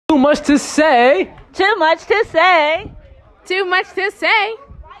Too much to say. Too much to say. Too much to say.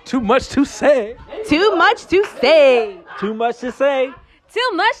 Too much to say. Too much to say. Too much to say.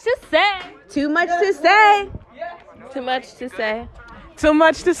 Too much to say. Too much to say. Too much to say. Too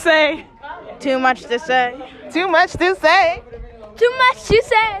much to say. Too much to say. Too much to say. Too much to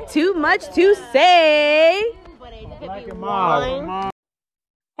say. Too much to say.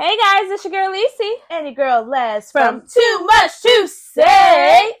 Hey guys, it's your girl Lacey. And your girl Les From Too Much to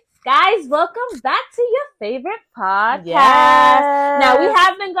Say. Guys, welcome back to your favorite podcast. Yes. Now, we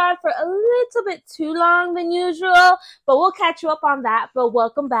have been gone for a little bit too long than usual, but we'll catch you up on that. But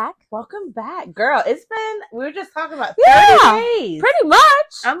welcome back. Welcome back, girl. It's been, we were just talking about 30 days. Pretty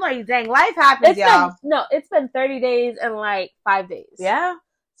much. I'm like, dang, life happens, y'all. It's been 30 days and like 5 days. Yeah.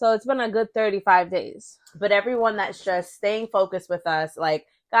 So it's been a good 35 days. But everyone that's just staying focused with us, like,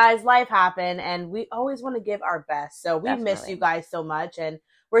 guys, life happened, and we always want to give our best. So we miss you guys so much, and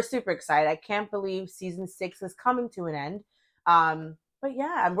we're super excited. I can't believe season 6 is coming to an end. But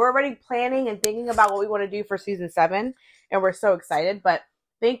yeah, we're already planning and thinking about what we want to do for season 7, and we're so excited. But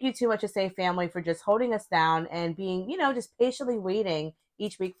thank you Too Much to Say family for just holding us down and being, just patiently waiting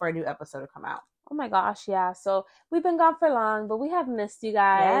each week for a new episode to come out. Oh my gosh, yeah. So we've been gone for long, but we have missed you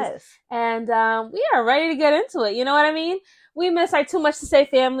guys. Yes. And we are ready to get into it. You know what I mean? We miss our Too Much to Say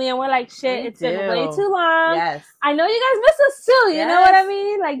family, and we're like, shit, it's been way too long. Yes. I know you guys miss us too. You know what I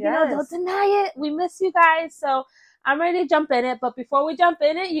mean? Like, Yes. don't deny it. We miss you guys. So I'm ready to jump in it. But before we jump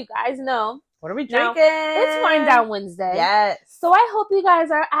in it, you guys know. What are we Now, drinking? It's Wind Down Wednesday. Yes. So I hope you guys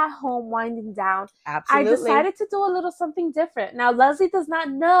are at home winding down. Absolutely. I decided to do a little something different. Now, Leslie does not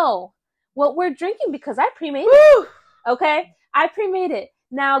know what we're drinking because I pre-made it. Okay? I pre-made it.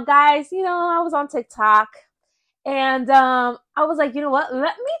 Now, guys, I was on TikTok and I was like, you know what?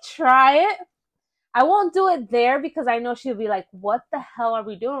 Let me try it. I won't do it there because I know she'll be like, what the hell are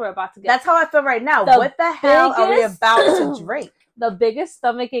we doing? We're about to get... That's how I feel right now. What the hell are we about to drink? The biggest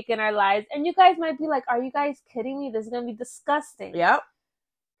stomachache in our lives. And you guys might be like, are you guys kidding me? This is going to be disgusting. Yep.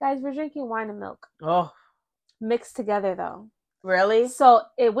 Guys, we're drinking wine and milk. Oh. Mixed together, though. Really? So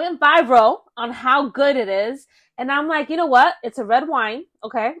it went viral on how good it is. And I'm like, you know what? It's a red wine,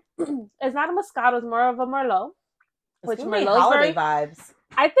 okay? It's not a Moscato. It's more of a Merlot. Which Merlot's holiday vibes.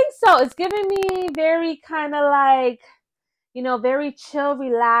 I think so. It's giving me very kind of like, very chill,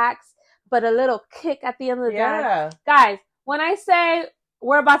 relaxed, but a little kick at the end of the day. Guys, when I say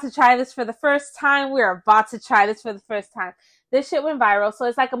we're about to try this for the first time, we're about to try this for the first time. This shit went viral. So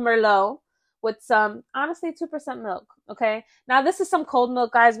it's like a Merlot with some, honestly, 2% milk, okay? Now, this is some cold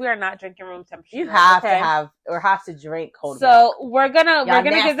milk, guys. We are not drinking room temperature. You have to have to drink cold milk. So we're gonna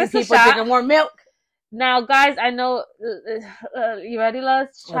give this a shot. Drinking more milk. Now, guys, I know, you ready,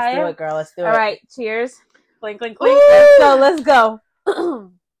 Let's try it? Let's do it, girl. Let's do it. All right, cheers. Clink, clink, clink. Let's go.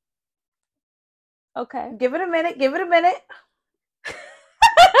 Okay. Give it a minute.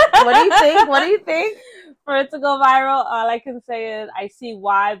 What do you think? For it to go viral, all I can say is I see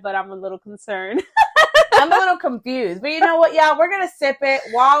why, but I'm a little concerned. I'm a little confused. But you know what, y'all? We're going to sip it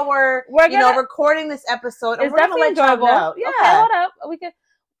while we're recording this episode. And it's we're going to let y'all know. Yeah. Okay, hold up.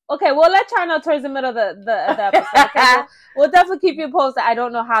 We'll let y'all know towards the middle of the episode. Okay? We'll definitely keep you posted. I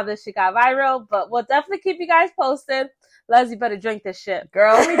don't know how this shit got viral, but we'll definitely keep you guys posted. Leslie, better drink this shit.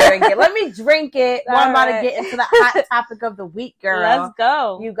 Girl, let me drink it while I'm about to get into the hot topic of the week, girl. Let's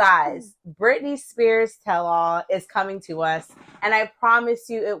go. You guys, Britney Spears Tell-All is coming to us, and I promise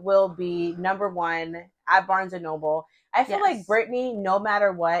you it will be number 1 at Barnes & Noble. I feel like Britney, no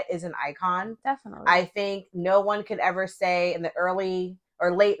matter what, is an icon. Definitely. I think no one could ever say in the early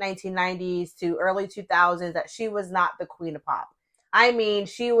or late 1990s to early 2000s that she was not the queen of pop. I mean,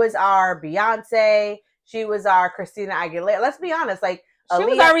 she was our Beyonce. She was our Christina Aguilera. Let's be honest. Like, she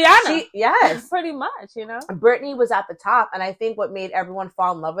was our Rihanna. Yes. Pretty much, Britney was at the top. And I think what made everyone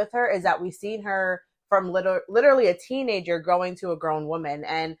fall in love with her is that we've seen her from literally a teenager growing to a grown woman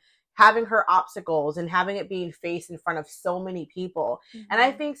and having her obstacles and having it being faced in front of so many people. Mm-hmm. And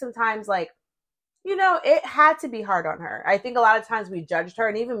I think sometimes, like, it had to be hard on her. I think a lot of times we judged her.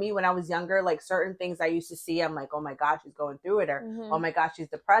 And even me, when I was younger, like certain things I used to see, I'm like, oh my gosh, she's going through it. Or, oh my gosh, she's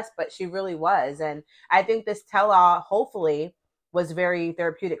depressed. But she really was. And I think this tell-all, hopefully, was very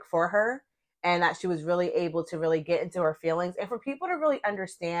therapeutic for her. And that she was really able to really get into her feelings. And for people to really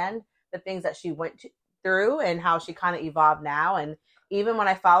understand the things that she went through and how she kind of evolved now. And even when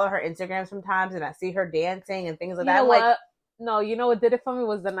I follow her Instagram sometimes and I see her dancing and things like that, I'm like... No, you know what did it for me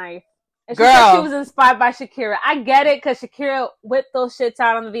was the knife. And she said she was inspired by Shakira. I get it, because Shakira whipped those shits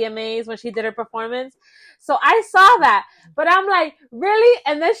out on the VMAs when she did her performance. So I saw that. But I'm like, really?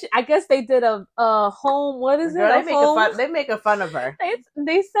 And then I guess they did a home, what is it? They making fun of her.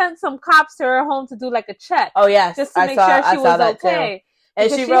 They sent some cops to her home to do like a check. Oh, yes. Just to make sure she was okay. Too. And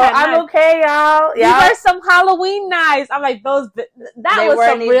she wrote, I'm okay, y'all. Yeah. These are some Halloween knives. I'm like, that was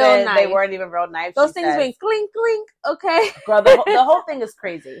some real knives. They weren't even real knives. Those things went clink, clink. Okay. Girl, the whole thing is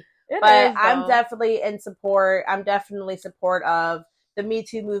crazy. I'm definitely in support. I'm definitely support of the Me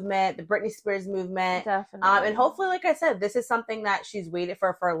Too movement, the Britney Spears movement. Definitely. And hopefully, like I said, this is something that she's waited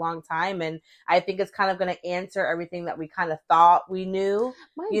for a long time. And I think it's kind of going to answer everything that we kind of thought we knew.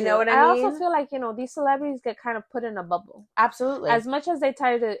 You know what I mean? I also feel like, these celebrities get kind of put in a bubble. Absolutely. As much as they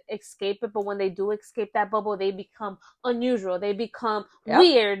try to escape it, but when they do escape that bubble, they become unusual. They become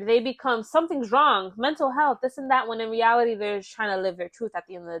weird. They become something's wrong, mental health, this and that, when in reality, they're just trying to live their truth at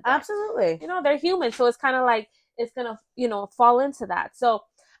the end of the day. Absolutely. They're human. So it's kind of like, it's going to, fall into that. So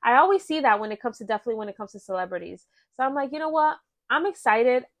I always see that when it comes to celebrities. So I'm like, you know what? I'm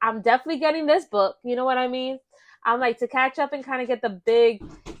excited. I'm definitely getting this book. You know what I mean? I'm like, to catch up and kind of get the big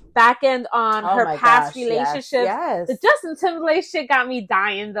back end on her past relationships. Yes. The Justin Timberlake shit got me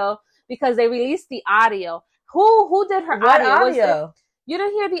dying though, because they released the audio. Who did her what audio? You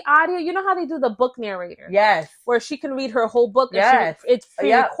didn't hear the audio? You know how they do the book narrator? Yes. Where she can read her whole book. Yes. It's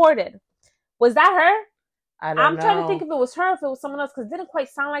pre-recorded. Was that her? I'm trying to think if it was her, if it was someone else, because it didn't quite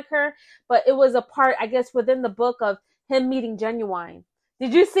sound like her, but it was a part, I guess, within the book of him meeting Genuine.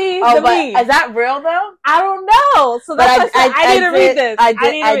 Did you see the meme? Is that real though? I don't know. So that's I need to read this. I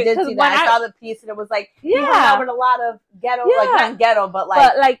did see that. I saw the piece and it was like, he hung out with a lot of ghetto, like not ghetto, but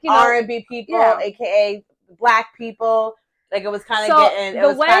like R&B people, aka black people. Like it was kind of getting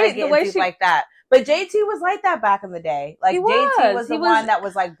like that. But JT was like that back in the day. Like JT was the one that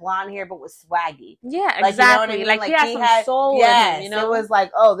was like blonde hair but was swaggy. Yeah, exactly. You know what I mean? Like he had some soul in him, it was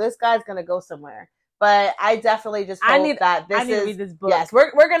like, oh, this guy's gonna go somewhere. But I definitely just hope that this I need to read this book. Yes,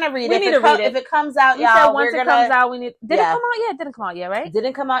 we're gonna read it. We need to read it. If it comes out, you said once it comes out, we need. Did it come out yet? It didn't come out yet, right? It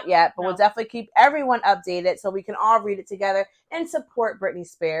didn't come out yet, but we'll definitely keep everyone updated so we can all read it together and support Britney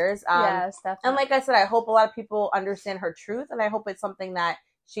Spears. Yes, definitely. And like I said, I hope a lot of people understand her truth, and I hope it's something that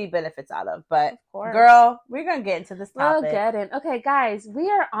she benefits out of. But girl, we're gonna get into this topic. We'll get in. Okay, guys, we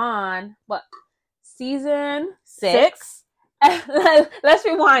are on season 6. Let's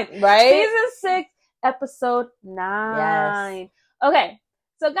rewind. Right, season 6, episode 9. Yes. Okay,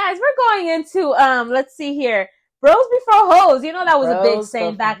 so guys, we're going into let's see here. Bros before hoes. You know that was a big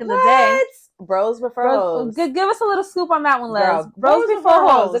saying back in the day. Bros before hoes. Give us a little scoop on that one, Les. Bros before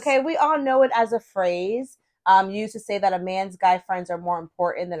hoes. Okay, we all know it as a phrase. Used to say that a man's guy friends are more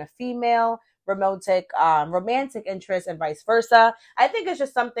important than a female, romantic interests, and vice versa. I think it's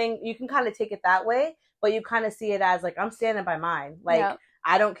just something you can kind of take it that way, but you kind of see it as like, I'm standing by mine. Like,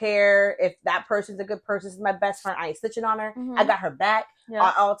 I don't care if that person's a good person. This is my best friend. I ain't snitching on her. I got her back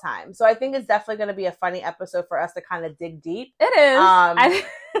at all times. So I think it's definitely going to be a funny episode for us to kind of dig deep. It is.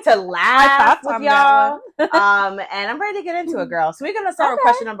 To laugh with y'all. And I'm ready to get into it, girl. So we're going to start with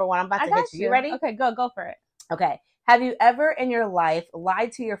question number 1. I'm about to hit you. You ready? Okay, go for it. Okay. Have you ever in your life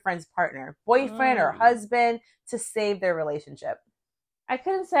lied to your friend's partner, boyfriend or husband to save their relationship? I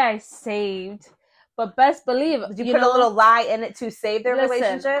couldn't say I saved, but best believe it. Did you put a little lie in it to save their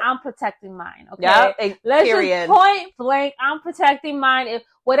relationship? I'm protecting mine. Okay. Yeah. Let's just point blank. I'm protecting mine. If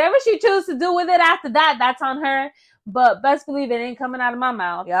whatever she chooses to do with it after that, that's on her. But best believe it ain't coming out of my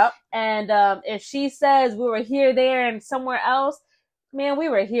mouth. Yep. And if she says we were here, there, and somewhere else, man, we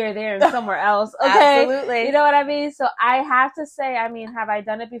were here, there, and somewhere else. Okay. Absolutely. You know what I mean? So I have to say, I mean, have I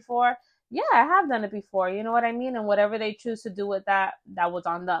done it before? Yeah, I have done it before. You know what I mean? And whatever they choose to do with that, that was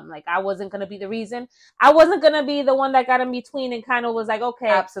on them. Like, I wasn't going to be the reason. I wasn't going to be the one that got in between and kind of was like, okay.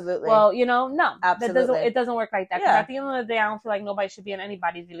 Absolutely. Well, you know, no. Absolutely. It doesn't work like that. Because at the end of the day, I don't feel like nobody should be in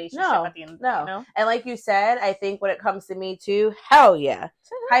anybody's relationship at the end of the day. You know? And like you said, I think when it comes to me too, hell yeah.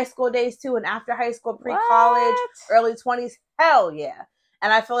 High school days too, and after high school, pre-college, early 20s, hell yeah.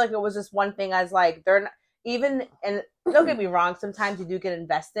 And I feel like it was just one thing as like, they're not, even, and don't get me wrong, sometimes you do get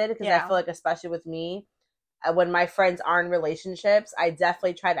invested because I feel like, especially with me, when my friends are in relationships, I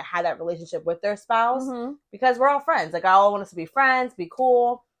definitely try to have that relationship with their spouse because we're all friends. Like, I all want us to be friends, be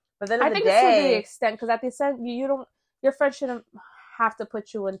cool. But then I think it's to the extent, because at the extent, your friend shouldn't have to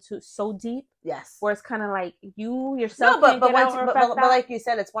put you into so deep. Yes. Where it's kind of like you yourself. No, but like you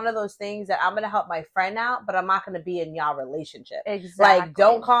said, it's one of those things that I'm going to help my friend out, but I'm not going to be in y'all relationship. Exactly. Like,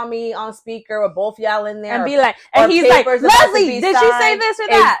 don't call me on speaker with both y'all in there. And be like, and he's like, Leslie, did she say this or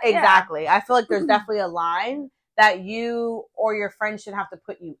that? Exactly. I feel like there's definitely a line that you or your friends should have to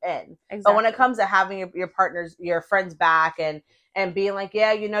put you in. Exactly. But when it comes to having your partners, your friends back and being like,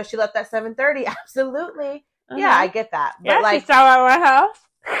 yeah, you know, she left at 7:30. Absolutely. Yeah, I get that. But yeah, like, she saw at my house.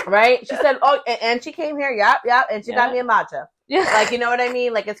 Right? She said, oh, and she came here. Yep. And she got me a matcha. Yeah. Like, you know what I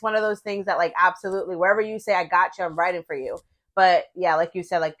mean? Like, it's one of those things that, like, absolutely, wherever you say, I got you, I'm writing for you. But yeah, like you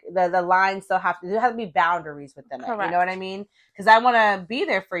said, like the lines still there have to be boundaries within it. Correct. You know what I mean? Because I want to be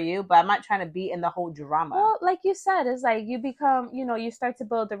there for you, but I'm not trying to be in the whole drama. Well, like you said, it's like you become, you know, you start to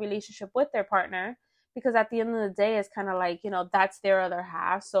build a relationship with their partner, because at the end of the day, it's kind of like, you know, that's their other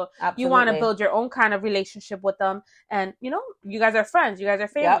half. So Absolutely. You want to build your own kind of relationship with them, and you know, you guys are friends, you guys are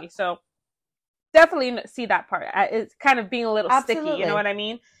family. Yep. So definitely see that part. It's kind of being a little sticky. You know what I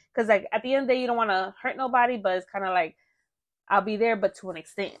mean? Because like at the end of the day, you don't want to hurt nobody, but it's kind of like, I'll be there, but to an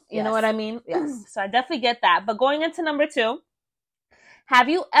extent. You know what I mean? Yes. So I definitely get that. But going into number 2, have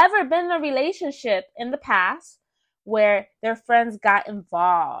you ever been in a relationship in the past where their friends got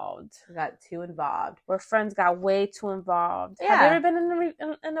involved? Got too involved. Where friends got way too involved. Yeah. Have you ever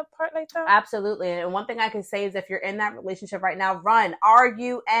been in a part like that? Absolutely. And one thing I can say is if you're in that relationship right now, run.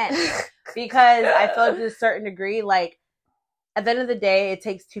 R-U-N. Because I feel like to a certain degree, like, at the end of the day, it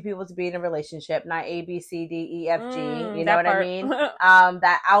takes 2 people to be in a relationship, not A, B, C, D, E, F, G. You know what I mean?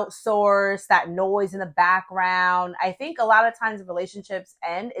 That outsource, that noise in the background. I think a lot of times relationships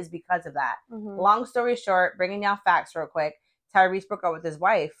end is because of that. Mm-hmm. Long story short, bringing y'all facts real quick. Tyrese broke up with his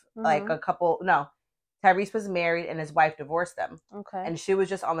wife. Tyrese was married and his wife divorced them. Okay. And she was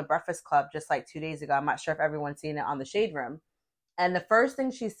just on the Breakfast Club just like 2 days ago. I'm not sure if everyone's seen it on the Shade Room. And the first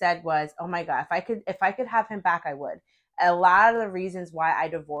thing she said was, oh my God, if I could have him back, I would. A lot of the reasons why I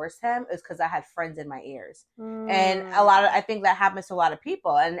divorced him is because I had friends in my ears. And I think that happens to a lot of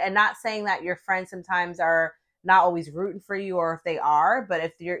people. And not saying that your friends sometimes are not always rooting for you, or if they are, but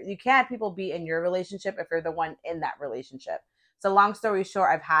if you can't have people be in your relationship if you're the one in that relationship. So long story short,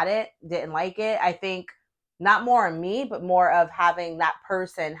 I've had it, didn't like it. I think not more on me, but more of having that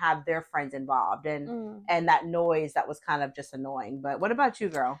person have their friends involved and that noise that was kind of just annoying. But what about you,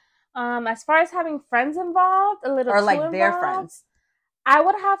 girl? As far as having friends involved, a little or like involved, their friends, I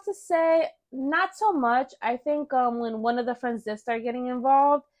would have to say not so much. I think when one of the friends did start getting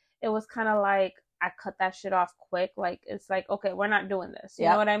involved, it was kind of like I cut that shit off quick. Like it's like, okay, we're not doing this. You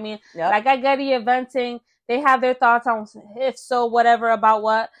know what I mean? Yep. Like I get you venting. They have their thoughts on if so, whatever about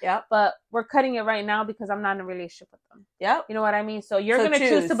what. Yep. But we're cutting it right now because I'm not in a relationship with them. Yep. You know what I mean? So you're gonna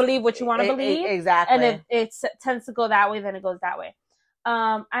choose to believe what you want to believe. Exactly. And if it tends to go that way, then it goes that way.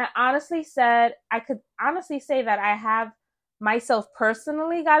 I could honestly say that I have myself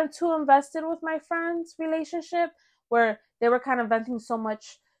personally gotten too invested with my friend's relationship where they were kind of venting so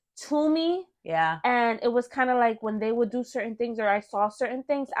much to me. Yeah. And it was kind of like when they would do certain things or I saw certain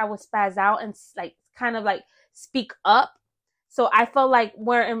things, I would spaz out and like kind of like speak up. So I felt like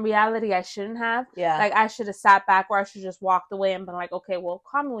where in reality I shouldn't have. Yeah. Like I should have sat back or I should just walked away and been like, okay, well,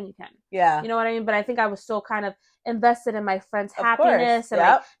 call me when you can. Yeah. You know what I mean? But I think I was still kind of invested in my friend's happiness and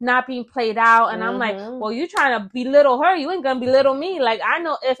like not being played out. And I'm like, well, you trying to belittle her. You ain't going to belittle me. Like I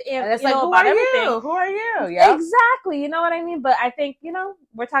know and it's like, who are you? Who are you? Yeah. Exactly. You know what I mean? But I think, you know,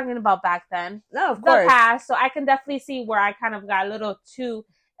 we're talking about back then. No, of course. The past. So I can definitely see where I kind of got a little too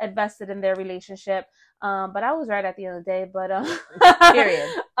invested in their relationship. But I was right at the end of the day. But period.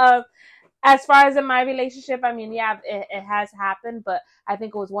 As far as in my relationship, I mean, yeah, it has happened, but I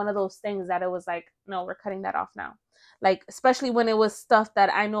think it was one of those things that it was like, no, we're cutting that off now. Like, especially when it was stuff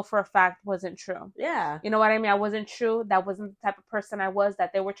that I know for a fact wasn't true. Yeah. You know what I mean? I wasn't true. That wasn't the type of person I was,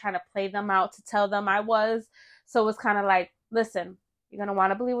 that they were trying to play them out to tell them I was. So it was kind of like, listen, you're going to want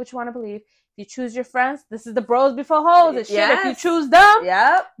to believe what you want to believe. If you choose your friends, this is the bros before hoes and shit. If you choose them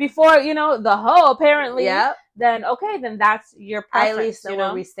before, you know, the hoe apparently, then okay, then that's your preference. I at least know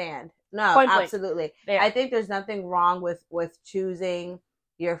where we stand. No, absolutely. Yeah. I think there's nothing wrong with choosing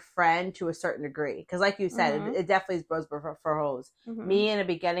your friend to a certain degree. Because like you said, it definitely is bros for hoes. Me in a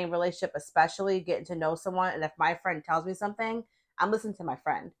beginning relationship, especially getting to know someone, and if my friend tells me something, I'm listening to my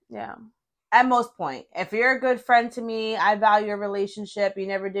friend. Yeah. At most point. If you're a good friend to me, I value your relationship, you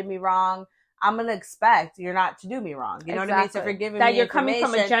never did me wrong, I'm going to expect you're not to do me wrong. You know what I mean? So if you're giving that me you're coming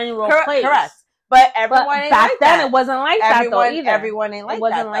from a genuine place. Correct. But everyone ain't back like then that. It wasn't like that though either. Everyone ain't like that. It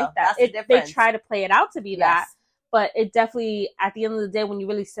wasn't like that. That's the difference. They try to play it out to be that, but it definitely, at the end of the day, when you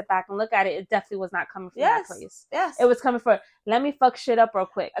really sit back and look at it, it definitely was not coming from that place. Yes. It was coming from, let me fuck shit up real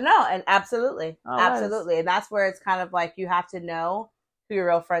quick. No, and absolutely. Absolutely. And that's where it's kind of like you have to know who your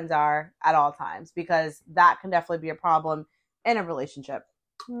real friends are at all times, because that can definitely be a problem in a relationship.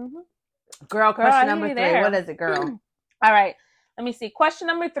 Girl, question number 3. What is it, girl? All right. Let me see. Question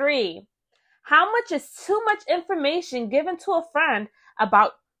number 3. How much is too much information given to a friend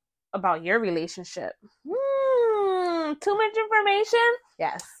about your relationship? Too much information?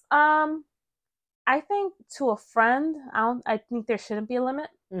 Yes. I think to a friend, I think there shouldn't be a limit.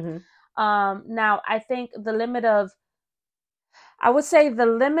 Mm-hmm. Now, I think the limit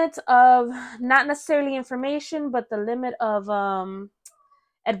of not necessarily information, but the limit of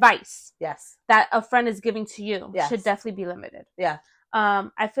advice. Yes. That a friend is giving to you should definitely be limited. Yeah.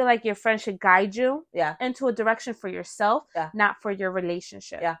 I feel like your friend should guide you into a direction for yourself, not for your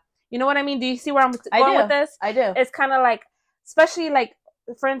relationship. Yeah. You know what I mean? Do you see where I'm going with this? I do. It's kind of like, especially like,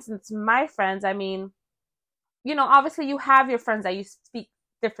 for instance, my friends, I mean, you know, obviously you have your friends that you speak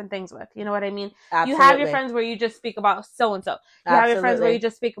different things with. You know what I mean? Absolutely. You have your friends where you just speak about so-and-so. You have your friends where you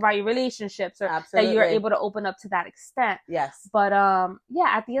just speak about your relationships, or that you're able to open up to that extent. Yes. But yeah,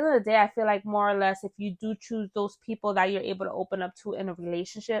 at the end of the day, I feel like more or less if you do choose those people that you're able to open up to in a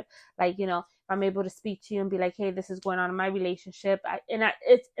relationship, like, you know, if I'm able to speak to you and be like, hey, this is going on in my relationship. And at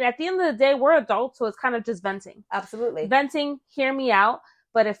the end of the day, we're adults, so it's kind of just venting. Absolutely. Venting, hear me out.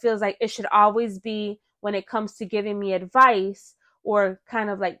 But it feels like it should always be when it comes to giving me advice, or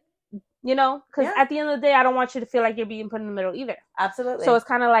kind of like, you know, because at the end of the day, I don't want you to feel like you're being put in the middle either. Absolutely. So it's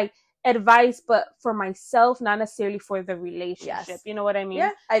kind of like advice, but for myself, not necessarily for the relationship. Yes. You know what I mean?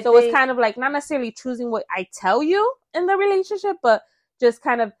 Yeah. It's kind of like not necessarily choosing what I tell you in the relationship, but just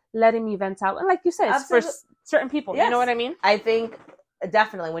kind of letting me vent out. And like you said, it's for certain people. Yes. You know what I mean? I think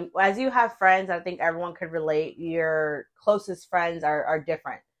definitely as you have friends, I think everyone could relate. Your closest friends are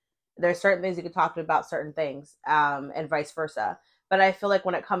different. There's certain things you can talk about certain things, and vice versa. But I feel like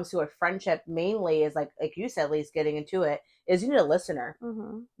when it comes to a friendship, mainly is like you said, at least getting into it, is you need a listener.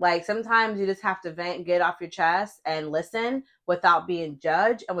 Mm-hmm. Like sometimes you just have to vent and get off your chest and listen without being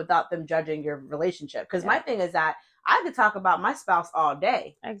judged and without them judging your relationship. Because my thing is that I could talk about my spouse all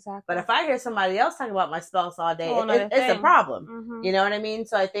day. Exactly. But if I hear somebody else talking about my spouse all day, it's a problem. Mm-hmm. You know what I mean?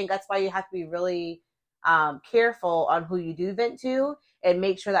 So I think that's why you have to be really careful on who you do vent to, and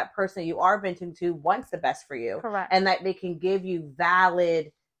make sure that person you are venting to wants the best for you. Correct. And that they can give you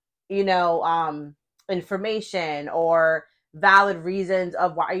valid, you know, information or valid reasons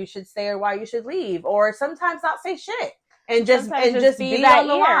of why you should stay or why you should leave, or sometimes not say shit. And just be on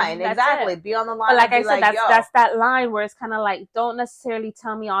the line. That's exactly. Be on the line. But like I said, that's that line where it's kind of like, don't necessarily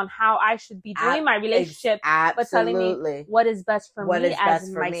tell me on how I should be doing my relationship, but telling me what is best for me as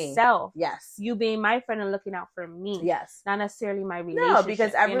myself. Yes. You being my friend and looking out for me. Yes. Not necessarily my relationship. No,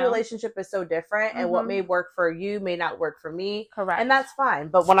 because every relationship is so different, and what may work for you may not work for me. Correct. And that's fine.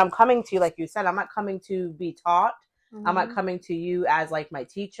 But when I'm coming to you, like you said, I'm not coming to be taught. Mm-hmm. I'm not coming to you as like my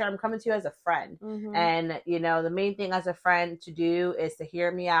teacher. I'm coming to you as a friend. Mm-hmm. And, you know, the main thing as a friend to do is to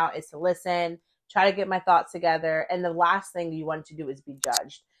hear me out, is to listen, try to get my thoughts together. And the last thing you want to do is be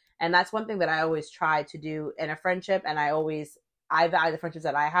judged. And that's one thing that I always try to do in a friendship. And I value the friendships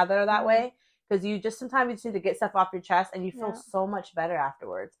that I have that are that way. Because you just sometimes need to get stuff off your chest, and you feel so much better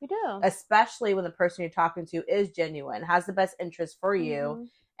afterwards. You do. Especially when the person you're talking to is genuine, has the best interest for you.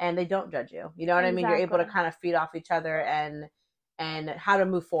 And they don't judge you. You know what I mean? You're able to kind of feed off each other and how to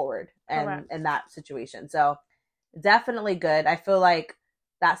move forward in that situation. So definitely good. I feel like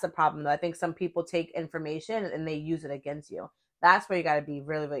that's the problem, though. I think some people take information and they use it against you. That's where you got to be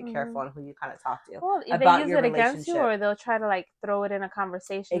really, really careful on who you kind of talk to. Well, if they use it against you, or they'll try to like throw it in a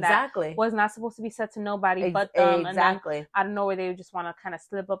conversation that was not supposed to be said to nobody but them. Exactly. And then I don't know where they just want to kind of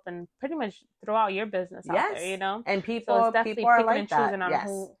slip up and pretty much throw out your business out there, you know? And people, so it's definitely people picking like and choosing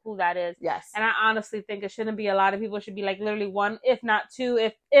on who that is. Yes. And I honestly think it shouldn't be a lot of people. It should be like literally one, if not two,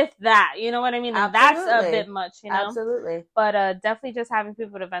 if that. You know what I mean? And that's a bit much, you know? Absolutely. But definitely just having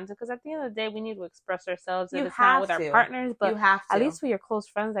people to vent to, because at the end of the day, we need to express ourselves. If it's not with our partners, but at least with your close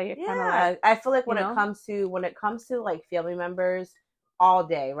friends that you're kind of like, I feel like when it comes to like family members all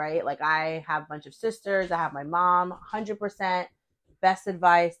day, right? Like I have a bunch of sisters, I have my mom, 100% best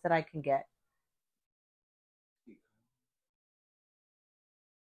advice that I can get.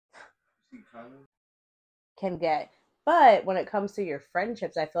 But when it comes to your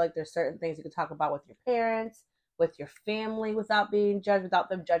friendships, I feel like there's certain things you can talk about with your parents, with your family, without being judged, without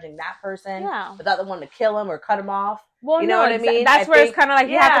them judging that person, without them wanting to kill them or cut them off. Well, you know what I mean? That's where it's kind of like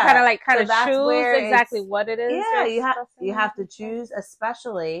you have to kind of choose exactly what it is. Yeah, you have to choose,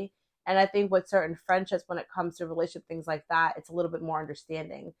 especially. And I think with certain friendships, when it comes to relationship things like that, it's a little bit more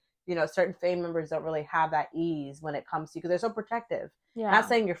understanding. You know, certain family members don't really have that ease when it comes to, because they're so protective. Yeah. Not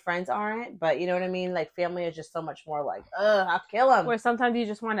saying your friends aren't, but you know what I mean? Like family is just so much more like, I'll kill them. Where sometimes you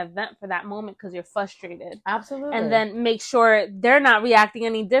just want to vent for that moment because you're frustrated. Absolutely. And then make sure they're not reacting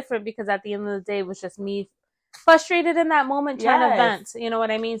any different, because at the end of the day, it was just me frustrated in that moment trying to vent. You know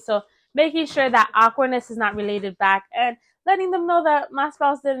what I mean? So making sure that awkwardness is not related back, and letting them know that my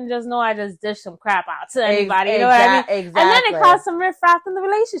spouse didn't just know I just dished some crap out to anybody. You know what I mean? Exactly. And then it caused some riffraff in the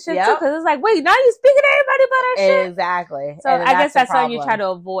relationship too, because it's like, wait, now you speaking to everybody about our shit? Exactly. So I guess that's something you try to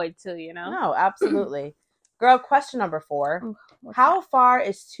avoid too, you know? No, absolutely. Girl, question number 4. How far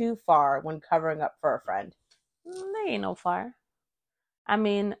is too far when covering up for a friend? There ain't no far. I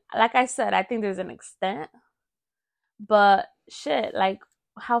mean, like I said, I think there's an extent. But shit, like,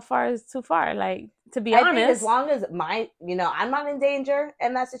 how far is too far? Like, to be honest, I think as long as I'm not in danger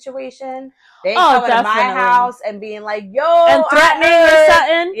in that situation, they ain't coming to my house and being like, yo, and threatening or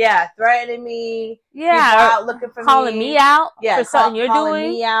something. Yeah, threatening me. Yeah, out looking for calling me out. Yeah, for something you're calling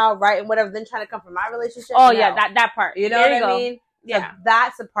doing. me out, right, and whatever. Then trying to come from my relationship. Oh yeah, that part. You know what I mean? Yeah, so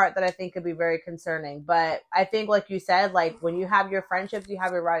that's the part that I think could be very concerning. But I think, like you said, like when you have your friendships, you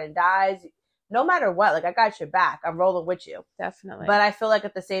have your ride and dies. No matter what, like I got your back. I'm rolling with you. Definitely. But I feel like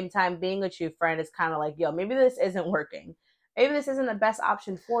at the same time, being a true friend is kind of like, yo, maybe this isn't working. Maybe this isn't the best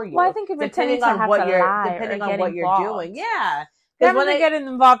option for you. Well, I think if depending on what you're doing, yeah. Because when they get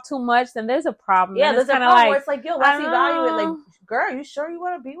involved too much, then there's a problem. Yeah, there's a problem where it's like, yo, let's evaluate. Like, girl, you sure you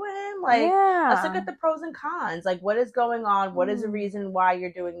want to be with him? Like, let's look at the pros and cons. Like, what is going on? What is the reason why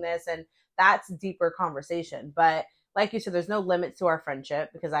you're doing this? And that's a deeper conversation. But like you said, there's no limit to our friendship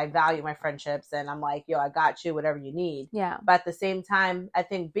because I value my friendships and I'm like, yo, I got you, whatever you need. Yeah. But at the same time, I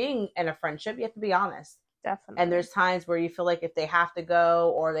think being in a friendship, you have to be honest. Definitely. And there's times where you feel like if they have to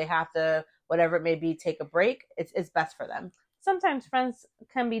go or they have to, whatever it may be, take a break, it's best for them. Sometimes friends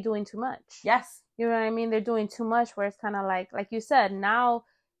can be doing too much. Yes. You know what I mean? They're doing too much where it's kind of like you said, now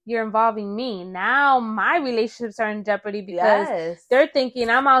you're involving me. Now my relationships are in jeopardy because they're thinking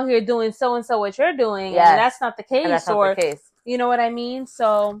I'm out here doing so-and-so what you're doing. Yes. And that's not the case. And that's not the case. You know what I mean?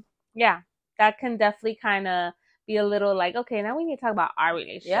 So, yeah, that can definitely kind of be a little like, okay, now we need to talk about our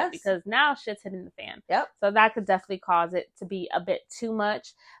relationship because now shit's hitting the fan. Yep. So that could definitely cause it to be a bit too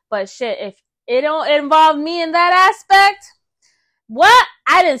much. But shit, if it don't involve me in that aspect... What?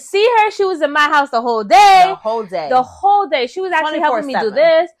 I didn't see her. She was in my house the whole day. The whole day. She was actually helping me do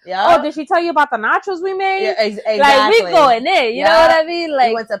this. Yep. Oh, did she tell you about the nachos we made? Yeah, exactly. Like, we going in. You know what I mean? Like,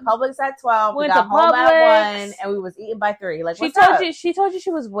 we went to Publix at 12. We got home at 1. And we was eating by 3. Like, she told you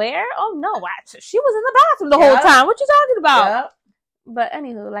she was where? Oh, no. She was in the bathroom the whole time. What you talking about? Yep. But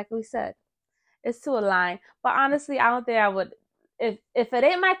anywho, like we said, it's to a line. But honestly, I don't think I would. If it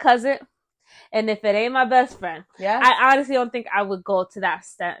ain't my cousin... And if it ain't my best friend, I honestly don't think I would go to that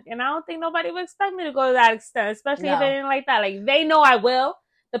extent. And I don't think nobody would expect me to go to that extent, especially if it ain't like that. Like, they know I will.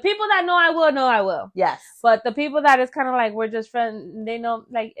 The people that know I will. Yes. But the people that is kind of like, we're just friends, they know,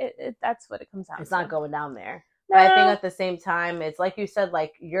 like, that's what it comes down to. It's not going down there. No. But I think at the same time, it's like you said,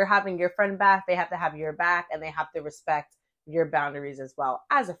 like, you're having your friend back, they have to have your back, and they have to respect your boundaries as well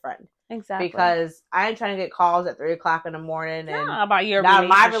as a friend. Exactly. Because I ain't trying to get calls at 3:00 in the morning and about your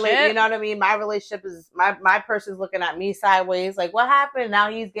relationship. You know what I mean? My relationship is my person's looking at me sideways, like, what happened?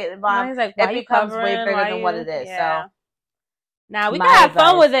 Now he's getting involved. He's like, it becomes way bigger than what it is. Yeah. So now we can have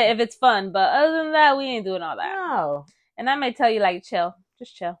fun with it if it's fun, but other than that, we ain't doing all that. No. And I may tell you, like, chill.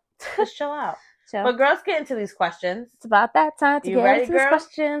 Just chill. Just chill out. Chill. But girls, get into these questions. It's about that time to get into these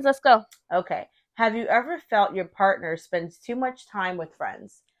questions. Let's go. Okay. Have you ever felt your partner spends too much time with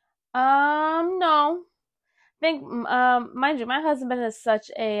friends? No. I think, mind you, my husband is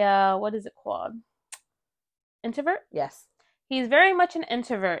such a, what is it called? Introvert? Yes. He's very much an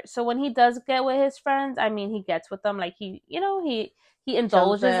introvert. So when he does get with his friends, I mean, he gets with them. Like, he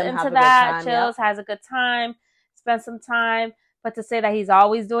indulges into that, chills, has a good time, spends some time. But to say that he's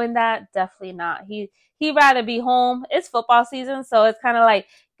always doing that, definitely not. He'd rather be home. It's football season, so it's kind of like,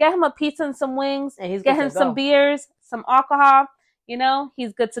 get him a pizza and some wings, and get him some beers, some alcohol,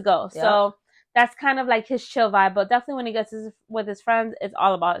 he's good to go. Yep. So that's kind of like his chill vibe. But definitely when he gets with his friends, it's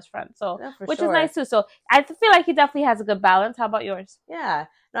all about his friends. So, which is nice too. So I feel like he definitely has a good balance. How about yours? Yeah,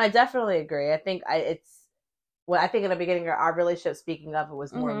 no, I definitely agree. I think I think in the beginning of our relationship, speaking of, it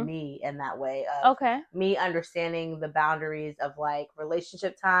was more me in that way of me understanding the boundaries of like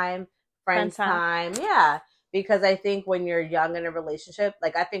relationship time, friends time. Yeah. Because I think when you're young in a relationship,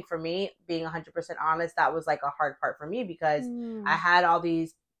 like I think for me, being 100% honest, that was like a hard part for me because I had all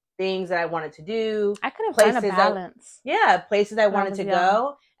these things that I wanted to do. I couldn't find a balance. Places I wanted to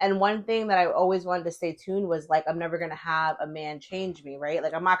go. And one thing that I always wanted to stay tuned was like, I'm never going to have a man change me, right?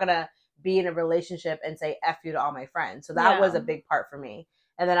 Like I'm not going to be in a relationship and say F you to all my friends. So that was a big part for me.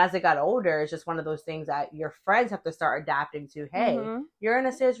 And then as I got older, it's just one of those things that your friends have to start adapting to. Hey, you're in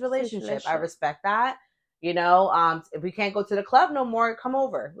a serious relationship. I respect that. If we can't go to the club no more, come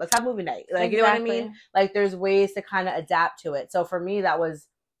over. Let's have movie night. Like, you know what I mean? Like, there's ways to kind of adapt to it. So for me, that was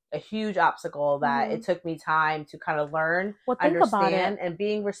a huge obstacle that Mhm. it took me time to kind of learn, Well, think about understand, it. and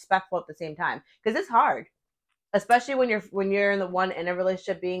being respectful at the same time, because it's hard, especially when you're in the one in a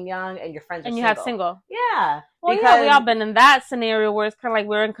relationship, being young, and your friends are And you single. have single. Yeah. Well, because, yeah, we all been in that scenario where it's kind of like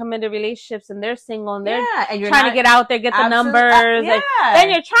we're in committed relationships and they're single and they're and you're trying to get out there, get the numbers. Yeah. Then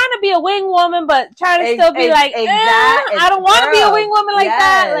you're trying to be a wing woman, but trying to still be like, I don't want to be a wing woman like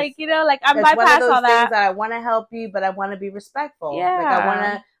that. Like, you know, like I'm bypass one of those all that. Things that I want to help you, but I want to be respectful. Yeah.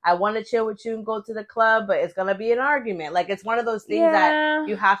 Like I want to chill with you and go to the club, but it's gonna be an argument. Like it's one of those things that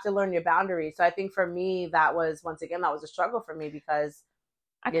you have to learn your boundaries. So I think for me, that was a struggle for me because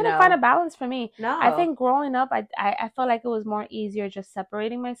I couldn't find a balance for me. No. I think growing up, I felt like it was more easier just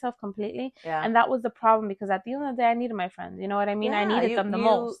separating myself completely. Yeah. And that was the problem because at the end of the day, I needed my friends. You know what I mean? Yeah, I needed them the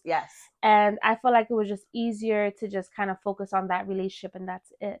most. Yes. And I felt like it was just easier to just kind of focus on that relationship and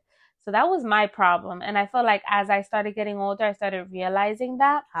that's it. So that was my problem. And I felt like as I started getting older, I started realizing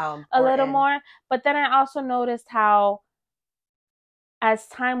that a little more. But then I also noticed how as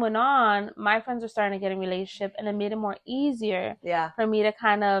time went on, my friends were starting to get in relationship and it made it more easier for me to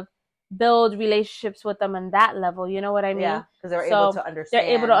kind of build relationships with them on that level. You know what I mean? Yeah, because they're able to understand.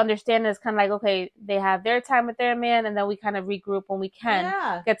 They're able to understand. It's kind of like, okay, they have their time with their man and then we kind of regroup when we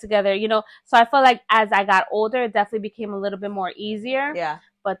can get together, you know? So I feel like as I got older, it definitely became a little bit more easier. Yeah.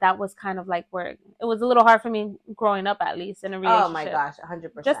 But that was kind of like where it was a little hard for me growing up, at least in a relationship. Oh my gosh,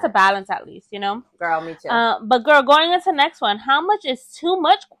 100%. Just to balance, at least, you know. Girl, me too. But girl, going into the next one, how much is too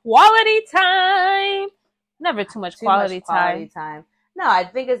much quality time? Never too much quality time. No, I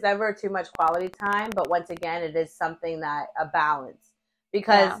think it's never too much quality time. But once again, it is something that a balance,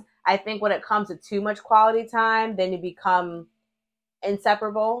 because I think when it comes to too much quality time, then you become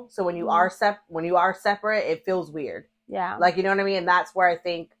inseparable. So when you are separate, it feels weird. Yeah. Like, you know what I mean? And that's where I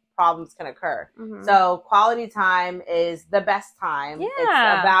think problems can occur. Mm-hmm. So quality time is the best time. Yeah. It's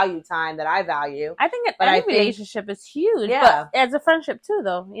a value time that I value. I think any relationship is huge. Yeah. But as a friendship too,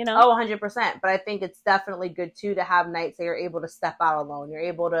 though, you know? Oh, 100%. But I think it's definitely good too to have nights that you're able to step out alone. You're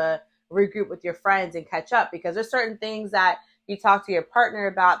able to regroup with your friends and catch up, because there's certain things that you talk to your partner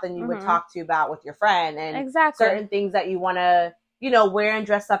about than you would talk to about with your friend. And certain things that you want to, you know, wear and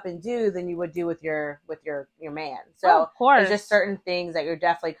dress up and do than you would do with your man. So of course, there's just certain things that you're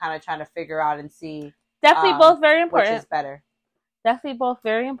definitely kind of trying to figure out and see. Definitely both very important. Which is better. Definitely both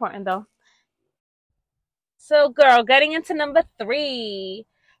very important though. So girl, getting into number 3.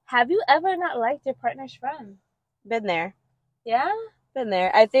 Have you ever not liked your partner's friend? Been there. Yeah? Been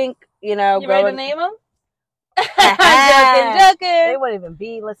there. I think, you know. You ready to name them? Joking. They wouldn't even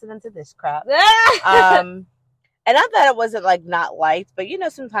be listening to this crap. And not that it wasn't like not liked, but you know,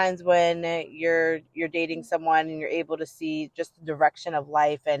 sometimes when you're dating someone and you're able to see just the direction of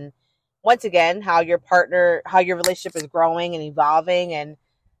life, and once again, how your relationship is growing and evolving, and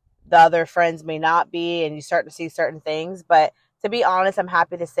the other friends may not be, and you start to see certain things. But to be honest, I'm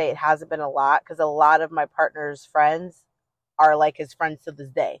happy to say it hasn't been a lot, because a lot of my partner's friends are like his friends to this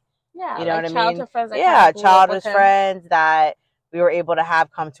day. Yeah, you know like what I mean? Friends childhood friends that we were able to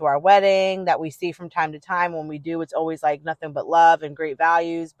have come to our wedding, that we see from time to time. When we do, it's always like nothing but love and great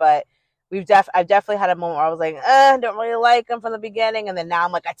values. But I've definitely had a moment where I was like, I don't really like him from the beginning. And then now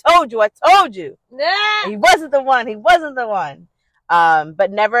I'm like, I told you. Yeah. He wasn't the one.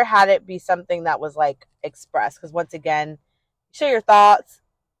 But never had it be something that was like expressed. Because once again, share your thoughts.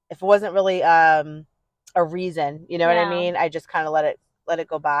 If it wasn't really a reason, you know what I mean? I just kind of let it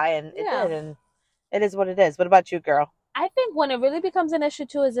go by, and it did. And it is what it is. What about you, girl? I think when it really becomes an issue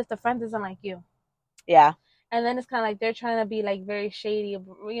too is if the friend doesn't like you. Yeah. And then it's kind of like they're trying to be like very shady,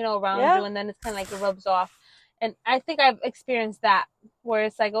 you know, around you, and then it's kind of like it rubs off. And I think I've experienced that, where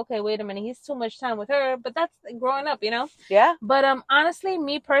it's like, okay, wait a minute, he's too much time with her, but that's growing up, you know? Yeah. But honestly,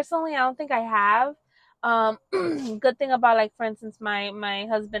 me personally, I don't think I have. Good thing about, like, for instance, my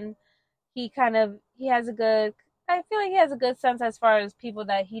husband, I feel like he has a good sense as far as people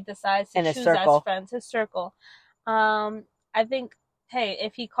that he decides to choose as friends, his circle. I think, hey,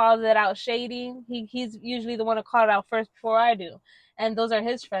 if he calls it out shady, he's usually the one to call it out first before I do. And those are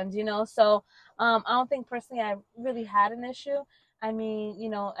his friends, you know? So, I don't think personally I really had an issue. I mean, you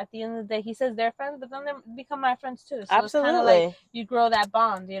know, at the end of the day, he says they're friends, but then they become my friends too. So Absolutely. It's kind of like you grow that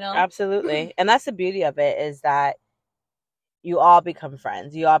bond, you know? Absolutely. And that's the beauty of it, is that you all become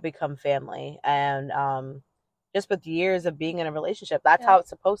friends. You all become family. And just with years of being in a relationship, that's how it's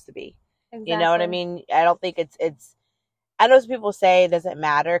supposed to be. Exactly. You know what I mean? I don't think it's I know some people say it doesn't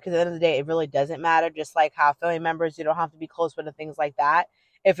matter, because at the end of the day, it really doesn't matter. Just like how family members, you don't have to be close with and things like that.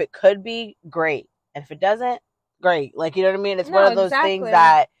 If it could be, great. And if it doesn't, great. Like, you know what I mean? It's one of those things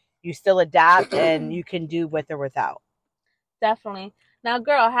that you still adapt and you can do with or without. Definitely. Now,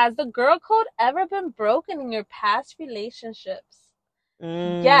 girl, has the girl code ever been broken in your past relationships?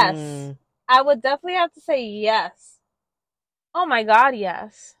 Yes. I would definitely have to say yes. Oh my God,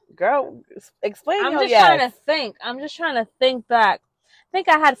 yes. Girl, explain I'm your just yes. trying to think. I'm just trying to think back. I think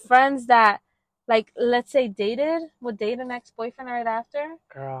I had friends that, like, let's say would date an ex-boyfriend right after.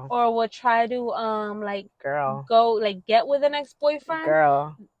 Girl. Or would try to, Girl. go, like, get with an ex-boyfriend.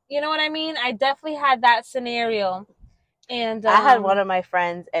 Girl. You know what I mean? I definitely had that scenario. And I had one of my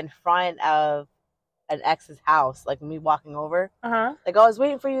friends in front of an ex's house, like me walking over. Like, I was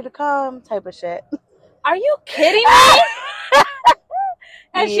waiting for you to come type of shit. Are you kidding me?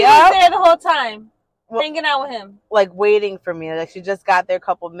 And she was there the whole time, hanging out with him, like waiting for me. Like, she just got there a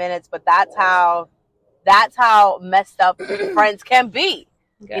couple minutes, but that's how messed up friends can be.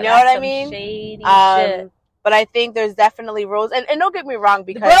 Girl, you know what I mean? Shady shit. But I think there's definitely rules, and don't get me wrong,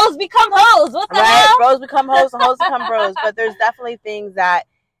 because bros become hoes. What the hell? Bros become hoes, and hoes become bros. But there's definitely things that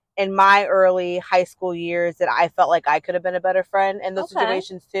in my early high school years that I felt like I could have been a better friend in those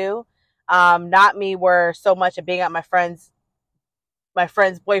situations too. Not me were so much of being at my friend's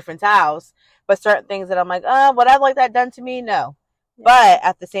boyfriend's house, but certain things that I'm like, would I like that done to me? No. Yeah. But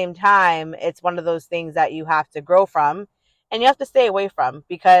at the same time, it's one of those things that you have to grow from and you have to stay away from,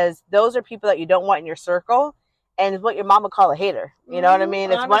 because those are people that you don't want in your circle, and it's what your mom would call a hater. You know what I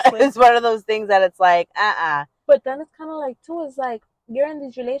mean? It's one of those things that it's like, But then it's kind of like, too, it's like, you're in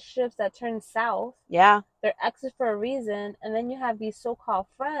these relationships that turn south. Yeah. They're exes for a reason, and then you have these so-called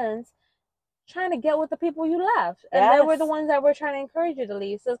friends trying to get with the people you left, and they were the ones that were trying to encourage you to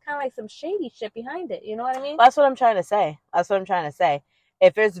leave. So it's kind of like some shady shit behind it. You know what I mean? That's what I'm trying to say.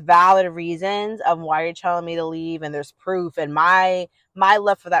 If there's valid reasons of why you're telling me to leave, and there's proof, and my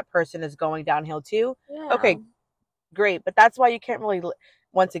love for that person is going downhill too, okay, great. But that's why you can't really.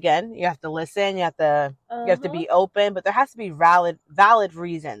 Once again, you have to listen. You have to be open, but there has to be valid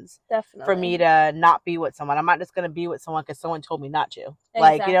reasons for me to not be with someone. I'm not just going to be with someone because someone told me not to. Exactly.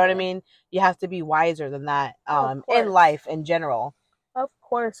 Like, you know what I mean? You have to be wiser than that in life in general. Of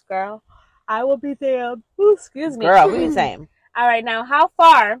course, girl. I will be damned. Ooh, excuse me. Girl, we the same. All right, now, how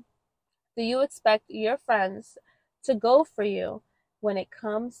far do you expect your friends to go for you when it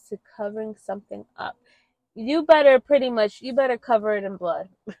comes to covering something up? You better cover it in blood.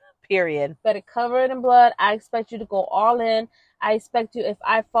 Period. Better cover it in blood. I expect you to go all in. I expect you, if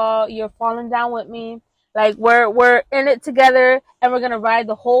I fall, you're falling down with me. Like, we're in it together, and we're gonna ride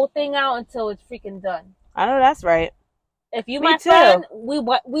the whole thing out until it's freaking done. I know that's right. If you my friend, we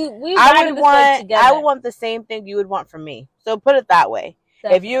ride this thing together. I would want the same thing you would want from me. So put it that way.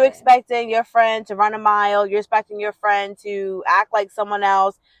 Definitely. If you're expecting your friend to run a mile, you're expecting your friend to act like someone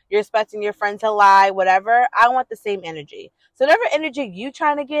else, you're expecting your friend to lie, whatever, I want the same energy. So whatever energy you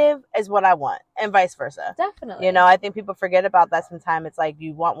trying to give is what I want, and vice versa. Definitely. You know, I think people forget about that sometimes. It's like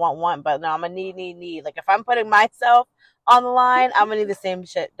you want, but no, I'm going to need. Like, if I'm putting myself on the line, I'm going to need the same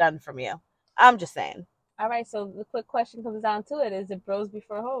shit done from you. I'm just saying. All right, so the quick question comes down to it: is it bros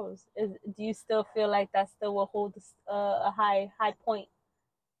before hoes? Do you still feel like that still will hold a high point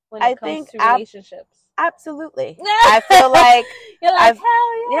when it comes to relationships? Absolutely. I feel like you're like,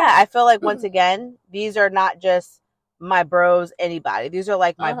 hell yeah. Yeah, I feel like once again, these are not just my bros, anybody. These are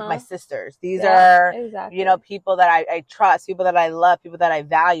like my sisters. These are you know, people that I trust, people that I love, people that I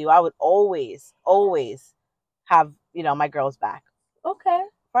value. I would always have, you know, my girls back. Okay.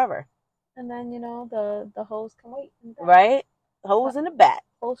 Forever. And then, you know, the hoes can wait. Right? Hoes in the back.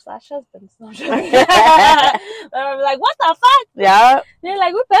 Hoes/husbands. They're like, what the fuck? Yeah. They're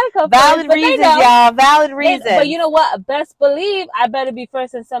like, we better come Valid first. reasons, y'all. Valid reasons. But you know what? Best believe I better be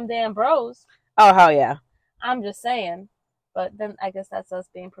first than some damn bros. Oh, hell yeah. I'm just saying. But then I guess that's us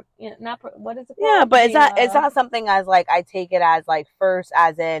being, what is it called? Yeah, but it's not something as like, I take it as like first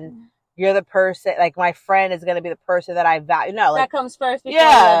as in, you're the person, like my friend is going to be the person that I value. No, like, that comes first before the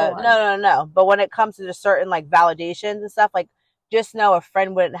other one. No. But when it comes to just certain like validations and stuff, like, just know a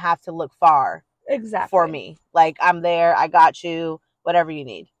friend wouldn't have to look far for me. Like, I'm there, I got you, whatever you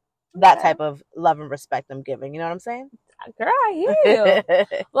need. That type of love and respect I'm giving. You know what I'm saying? Girl, I hear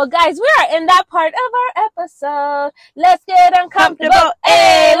you. Well, guys, we are in that part of our episode. Let's get uncomfortable.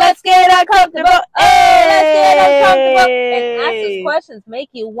 Hey, let's get uncomfortable. Hey, let's get uncomfortable. And ask us questions make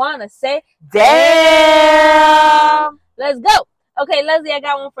you want to say, damn. Let's go. Okay, Leslie, I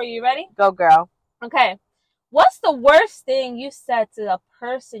got one for you. Ready? Go, girl. Okay. What's the worst thing you said to a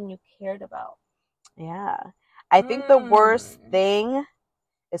person you cared about? Yeah. I think the worst thing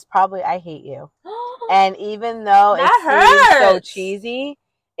is probably I hate you. And even though it seems so cheesy,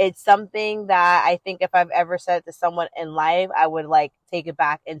 it's something that I think if I've ever said it to someone in life, I would like take it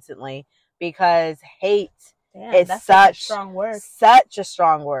back instantly, because hate Damn, that's such a strong word. Such a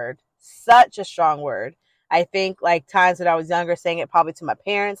strong word. Such a strong word. I think like times when I was younger, saying it probably to my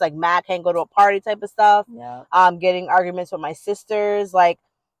parents, like Matt can't go to a party type of stuff. Yeah. Getting arguments with my sisters. Like,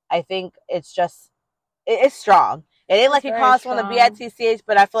 I think it's just, it's strong. It ain't like it costs on the BITCH,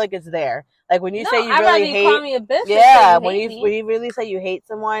 but I feel like it's there. Like when you say you really hate, call me a bitch. Yeah, when you really say you hate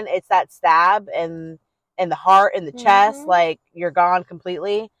someone, it's that stab in the heart, in the chest. Like you're gone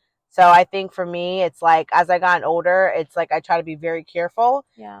completely. So I think for me, it's like as I gotten older, it's like I try to be very careful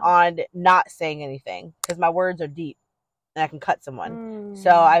on not saying anything because my words are deep and I can cut someone. So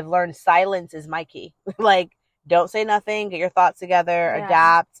I've learned silence is my key. Like don't say nothing, get your thoughts together,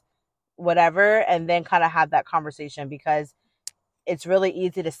 adapt, whatever, and then kind of have that conversation because it's really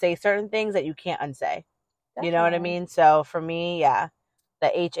easy to say certain things that you can't unsay. Definitely. You know what I mean? So for me, the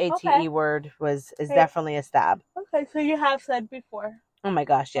HATE word is definitely a stab. Okay, so you have said before. Oh my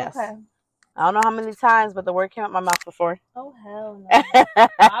gosh, yes. Okay. I don't know how many times, but the word came out my mouth before. Oh, hell no.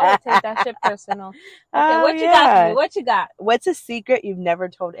 I would take that shit personal. Okay, what you got for me? What you got? What's a secret you've never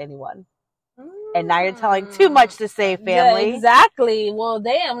told anyone? And now you're telling too much to say, family. Yeah, exactly. Well,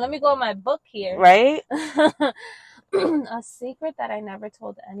 damn, let me go in my book here. Right? A secret that I never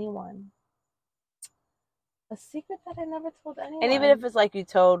told anyone. A secret that I never told anyone. And even if it's like you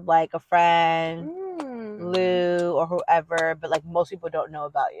told like a friend, Lou, or whoever, but like most people don't know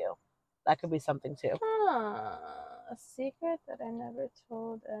about you. That could be something too. A secret that I never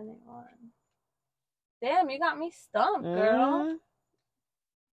told anyone. Damn, you got me stumped, girl.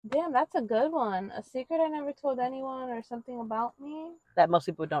 Damn, that's a good one. A secret I never told anyone or something about me. That most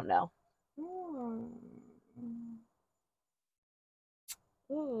people don't know.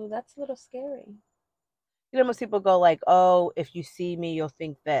 Ooh, that's a little scary. You know, most people go like, oh, if you see me, you'll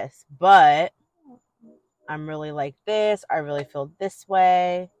think this. But I'm really like this. I really feel this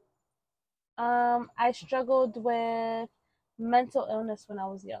way. I struggled with mental illness when I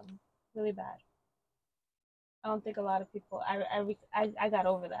was young. Really bad. I don't think a lot of people, I got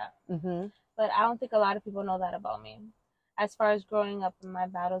over that. But I don't think a lot of people know that about me. As far as growing up and my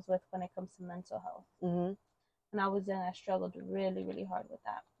battles with when it comes to mental health. When I was young, I struggled really, really hard with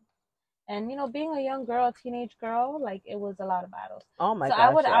that. And, you know, being a young girl, a teenage girl, like, it was a lot of battles. Oh, my gosh. So I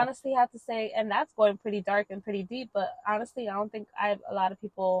would honestly have to say, and that's going pretty dark and pretty deep, but honestly, I don't think a lot of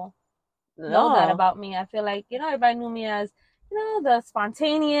people know that about me. I feel like, you know, everybody knew me as, you know, the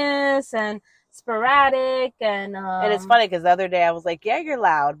spontaneous and sporadic and it's funny because the other day I was like, yeah, you're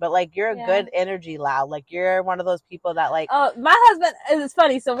loud, but like you're a good energy loud. Like you're one of those people that like my husband, it's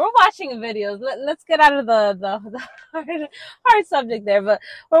funny, so we're watching videos. Let's get out of the hard subject there, but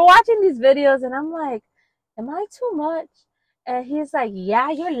we're watching these videos and I'm like, am I too much? And he's like, yeah,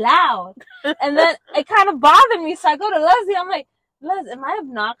 you're loud. And then it kind of bothered me, so I go to Leslie, I'm like, Les, am I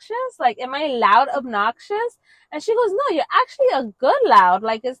obnoxious? Like, am I loud obnoxious? And she goes, no, you're actually a good loud.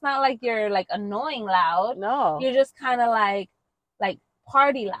 Like, it's not like you're, like, annoying loud. No. You're just kind of, like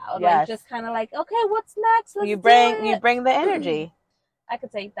party loud. Yes. Like, just kind of like, okay, what's next? Let's you bring the energy. I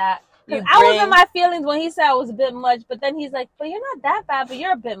could take that. Because I was in my feelings when he said I was a bit much, but then he's like, but you're not that bad, but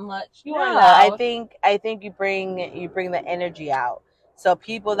you're a bit much. You are loud. I think you bring the energy out. So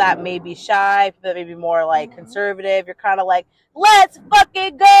people that may be shy, people that may be more like conservative, you're kind of like, let's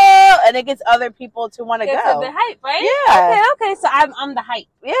fucking go, and it gets other people to want to go. The hype, right? Yeah. Okay. So I'm the hype.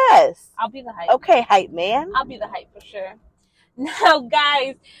 Yes. I'll be the hype. Okay, hype man. I'll be the hype for sure. Now,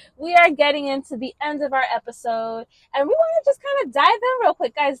 guys, we are getting into the end of our episode, and we want to just kind of dive in real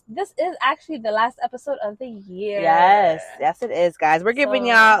quick, guys. This is actually the last episode of the year. Yes, it is, guys. We're giving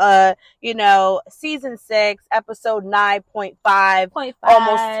y'all, season 6, episode 9.5,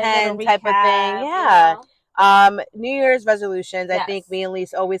 almost 10 type of thing. Yeah. You know? New Year's resolutions. Yes. I think me and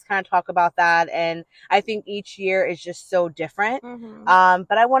Lise always kind of talk about that, and I think each year is just so different.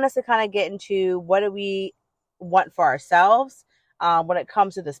 But I want us to kind of get into what do we want for ourselves when it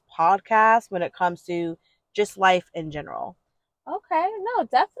comes to this podcast, when it comes to just life in general. Okay, no,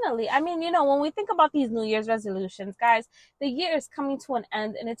 definitely. I mean, you know, when we think about these New Year's resolutions, guys, the year is coming to an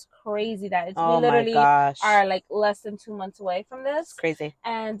end, and it's crazy that we literally are like less than 2 months away from this. It's crazy.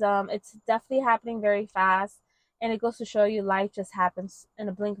 And it's definitely happening very fast, and it goes to show you life just happens in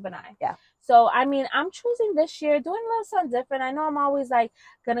a blink of an eye. Yeah. So, I mean, I'm choosing this year, doing a little something different. I know I'm always like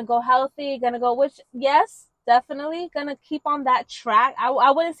gonna go healthy, which, yes, definitely gonna keep on that track.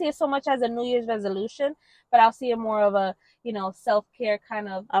 I wouldn't see it so much as a New Year's resolution, but I'll see it more of a, you know, self-care kind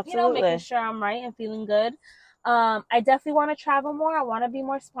of, making sure I'm right and feeling good. I definitely want to travel more. I want to be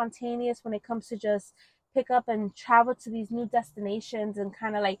more spontaneous when it comes to just pick up and travel to these new destinations and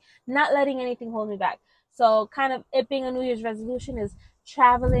kind of like not letting anything hold me back. So kind of it being a New Year's resolution is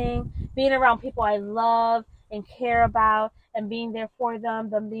traveling, being around people I love, and care about, and being there for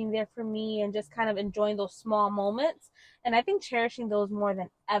them being there for me, and just kind of enjoying those small moments. And I think cherishing those more than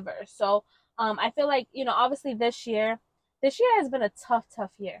ever. So I feel like, obviously this year has been a tough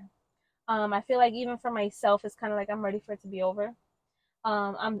year. I feel like even for myself, it's kind of like I'm ready for it to be over.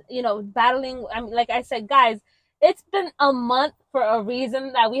 I'm battling. Like I said, guys, it's been a month for a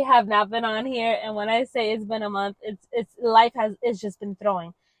reason that we have not been on here. And when I say it's been a month, it's just been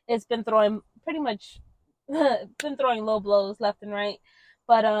throwing. It's been throwing pretty much, been throwing low blows left and right.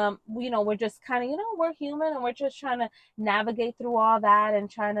 But we're just kind of, we're human, and we're just trying to navigate through all that, and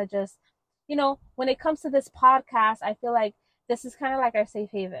trying to just, when it comes to this podcast, I feel like this is kind of like our safe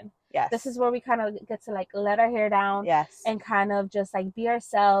haven. Yes. This is where we kind of get to like let our hair down. Yes. And kind of just like be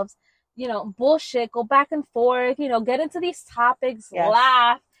ourselves, bullshit, go back and forth, get into these topics, yes.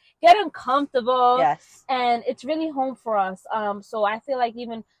 laugh, get uncomfortable. Yes. And it's really home for us. So I feel like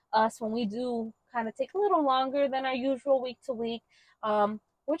even us, when we do kind of take a little longer than our usual week to week,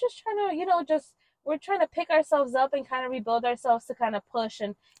 we're just trying to, we're trying to pick ourselves up and kind of rebuild ourselves to kind of push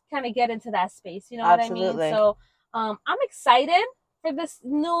and kind of get into that space. You know Absolutely. what I mean? So I'm excited for this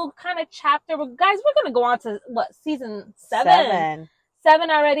new kind of chapter. But guys, we're going to go on to season 7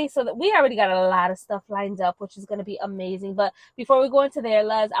 already. So that we already got a lot of stuff lined up, which is going to be amazing. But before we go into there,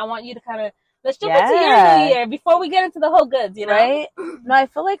 Les, I want you to kind of, let's jump into your new year before we get into the whole goods, Right? No, I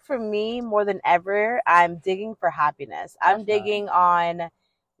feel like for me, more than ever, I'm digging for happiness. I'm digging on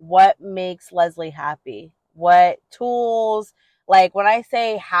what makes Leslie happy. What tools, like when I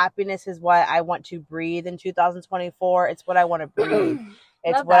say happiness is what I want to breathe in 2024, it's what I want to breathe.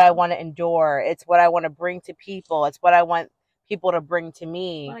 It's what I want to endure. It's what I want to bring to people. It's what I want people to bring to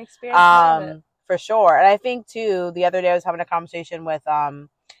me. For sure. And I think too, the other day I was having a conversation with John.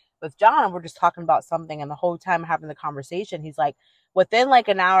 We're just talking about something, and the whole time having the conversation, he's like, within like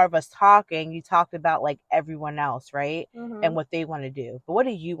an hour of us talking, you talked about like everyone else, right? Mm-hmm. And what they want to do. But what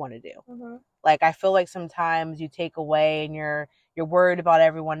do you want to do? Mm-hmm. Like, I feel like sometimes you take away and you're worried about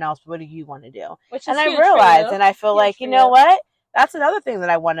everyone else, but what do you want to do? And I realize, and I feel like, you know what? That's another thing that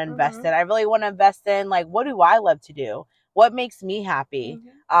I want to invest in. I really want to invest in, like, what do I love to do? What makes me happy?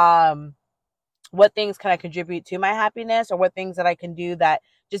 What things can I contribute to my happiness, or what things that I can do that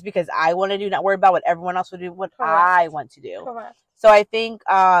just because I want to do, not worry about what everyone else would do, what I want to do. Correct. So I think,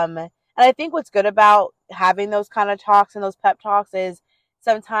 and I think what's good about having those kind of talks and those pep talks is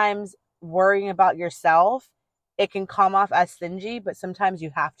sometimes worrying about yourself, it can come off as stingy, but sometimes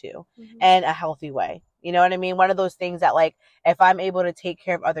you have to, in a healthy way. You know what I mean? One of those things that, like, if I'm able to take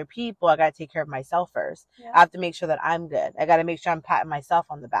care of other people, I got to take care of myself first. Yeah. I have to make sure that I'm good. I got to make sure I'm patting myself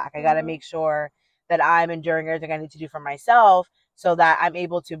on the back. I got to make sure that I'm enduring everything I need to do for myself, so that I'm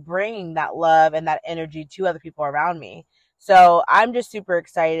able to bring that love and that energy to other people around me. So I'm just super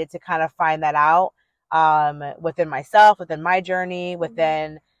excited to kind of find that out within myself, within my journey,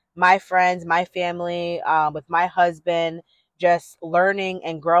 within my friends, my family, with my husband, just learning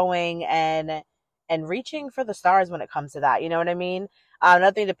and growing and reaching for the stars when it comes to that. You know what I mean?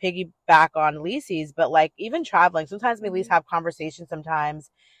 Nothing to piggyback on Lisi's, but like even traveling, sometimes me and Lise have conversations sometimes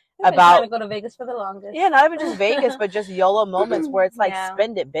about trying to go to Vegas for the longest. Yeah, not even just Vegas, but just YOLO moments where it's like,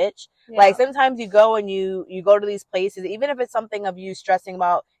 spend it, bitch. Yeah. Like sometimes you go and you go to these places, even if it's something of you stressing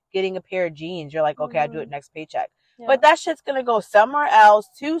about getting a pair of jeans, you're like, okay, I'll do it next paycheck. Yeah. But that shit's gonna go somewhere else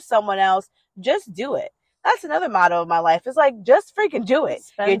to someone else. Just do it. That's another motto of my life. It's like, just freaking do it. Just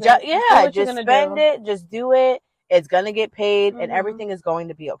spend it. Just do it. It's gonna get paid, and everything is going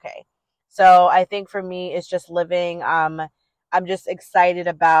to be okay. So I think for me, it's just living. I'm just excited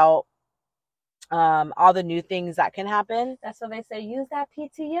about all the new things that can happen. That's what they say. Use that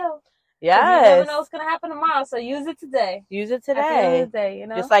PTO. Yes. You never know what's going to happen tomorrow, so use it today. Use it today. You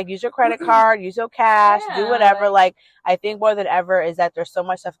know? Just like use your credit card, use your cash, do whatever. Like, I think more than ever is that there's so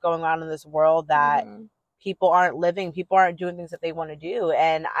much stuff going on in this world that people aren't living, people aren't doing things that they want to do.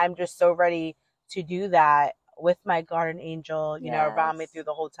 And I'm just so ready to do that with my guardian angel, you know, around me through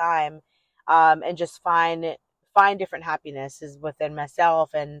the whole time. And just find different happinesses within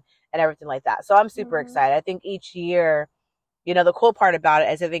myself and everything like that. So I'm super excited. I think each year, you know, the cool part about it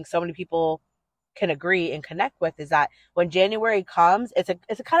is I think so many people can agree and connect with is that when January comes, it's a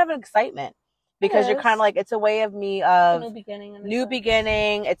kind of an excitement because you're kind of like, it's a way of me of new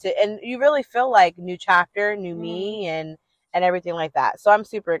beginning. And you really feel like new chapter, new me and everything like that. So I'm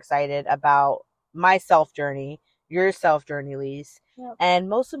super excited about my self journey, your self journey, Lise. Yep. And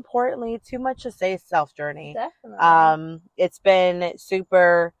most importantly, Too Much to Say self journey. Definitely. It's been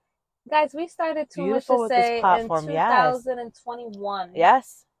super. Guys, we started Too Much to Say in 2021.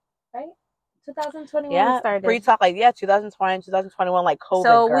 Yes. Right? 2021 we started. Pre-talk, 2020, 2021, like COVID.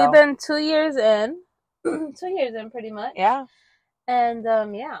 So we've been 2 years in. 2 years in, pretty much. Yeah. And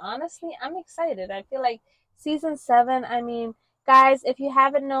yeah, honestly, I'm excited. I feel like season 7, I mean, guys, if you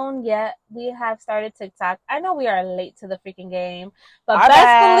haven't known yet, we have started TikTok. I know we are late to the freaking game, but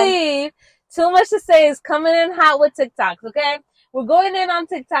believe Too Much to Say is coming in hot with TikToks, okay? We're going in on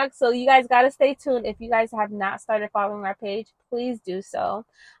TikTok, so you guys got to stay tuned. If you guys have not started following our page, please do so.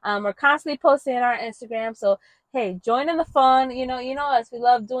 We're constantly posting on our Instagram, so hey, join in the fun. You know us. We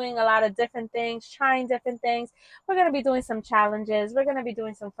love doing a lot of different things, trying different things. We're going to be doing some challenges. We're going to be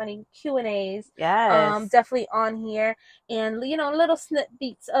doing some funny Q&As. Yes. Definitely on here. And, little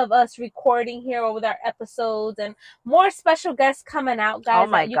snippets of us recording here with our episodes and more special guests coming out,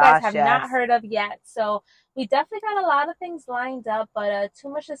 guys, that you guys have not heard of yet. So we definitely got a lot of things lined up, but Too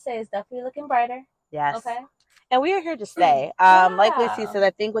Much to Say is definitely looking brighter. Yes. Okay. And we are here to stay. Like Lucy said, I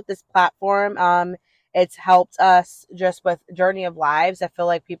think with this platform, it's helped us just with Journey of Lives. I feel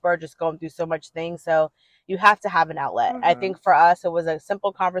like people are just going through so much things. So you have to have an outlet. I think for us, it was a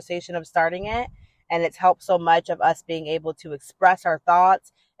simple conversation of starting it. And it's helped so much of us being able to express our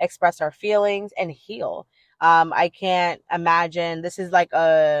thoughts, express our feelings, and heal. I can't imagine. This is like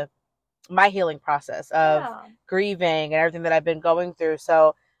my healing process of grieving and everything that I've been going through.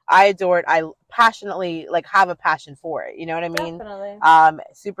 So I adore it. I passionately have a passion for it. You know what I mean? Definitely.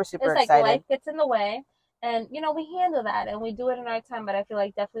 Super it's excited. Like life gets in the way, and we handle that and we do it in our time. But I feel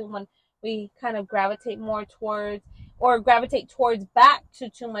like definitely when we kind of gravitate towards back to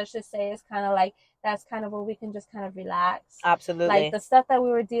Too Much to Say, is kind of like that's kind of where we can just kind of relax. Absolutely. Like the stuff that we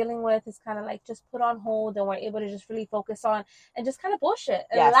were dealing with is kind of like just put on hold, and we're able to just really focus on and just kind of bullshit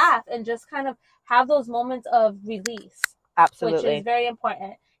and laugh and just kind of have those moments of release. Absolutely. Which is very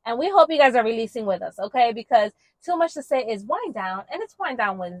important. And we hope you guys are releasing with us, okay? Because Too Much to Say is Wind Down, and it's Wind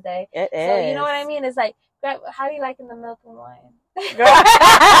Down Wednesday. It is. So you know what I mean? It's like, how do you liking the milk and wine? I'm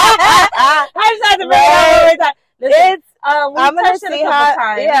sorry to bring it up. Listen, I'm gonna see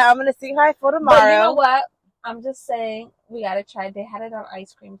how. Yeah, I'm gonna see how I feel tomorrow. But you know what? I'm just saying we gotta try. They had it on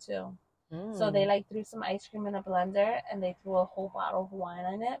ice cream too. So they threw some ice cream in a blender and they threw a whole bottle of wine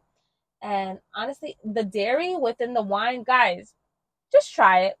in it. And honestly, the dairy within the wine, guys, just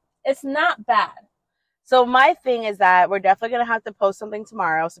try it. It's not bad. So my thing is that we're definitely going to have to post something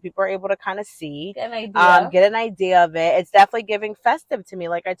tomorrow so people are able to kind of see. Get an idea of it. It's definitely giving festive to me.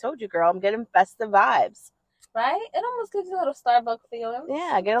 Like I told you, girl, I'm getting festive vibes. Right? It almost gives you a little Starbucks feeling.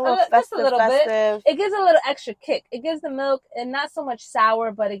 Yeah, get a little festive. Just a little bit. It gives a little extra kick. It gives the milk, and not so much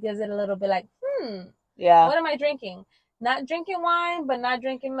sour, but it gives it a little bit like, yeah. What am I drinking? Not drinking wine, but not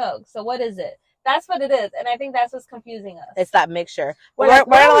drinking milk. So what is it? That's what it is, and I think that's what's confusing us. It's that mixture. We're going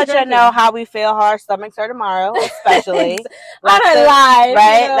to let you know how we feel, how our stomachs are tomorrow, especially. On our live.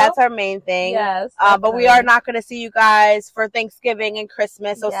 Right? That's our main thing. Yes. But we are not going to see you guys for Thanksgiving and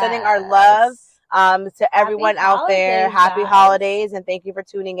Christmas. So sending our love to everyone out there. Happy holidays, and thank you for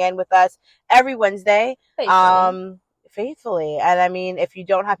tuning in with us every Wednesday. Faithfully. And I mean, if you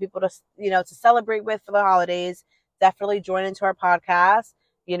don't have people to celebrate with for the holidays, definitely join into our podcast.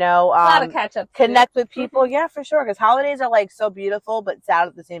 A lot of catch up. Connect with people. Yeah, for sure. Because holidays are so beautiful, but sad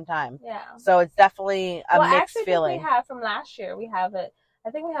at the same time. Yeah. So it's definitely a mixed feeling. Think we have from last year. We have it. I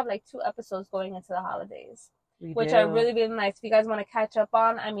think we have 2 episodes going into the holidays, which are really, really nice. If you guys want to catch up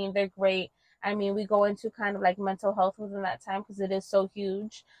on, I mean, they're great. I mean, we go into kind of mental health within that time because it is so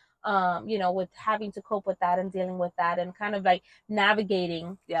huge. With having to cope with that and dealing with that and kind of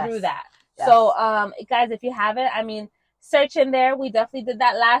navigating through that. Yes. So, guys, if you have it, I mean, search in there. We definitely did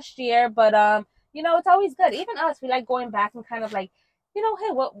that last year, but it's always good. Even us, we like going back and kind of hey,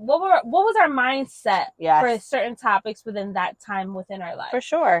 what was our mindset for certain topics within that time within our life? For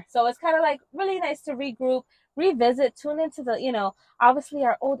sure. So it's kind of really nice to regroup, revisit, tune into the obviously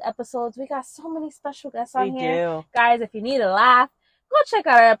our old episodes. We got so many special guests on here. Guys, if you need a laugh, go check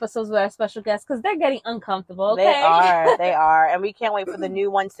out our episodes with our special guests because they're getting uncomfortable. Okay? They are. And we can't wait for the new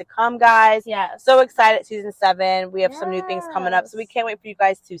ones to come, guys. Yes. So excited. Season 7. We have some new things coming up. So we can't wait for you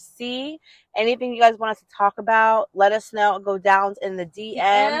guys to see. Anything you guys want us to talk about, let us know. Go down in the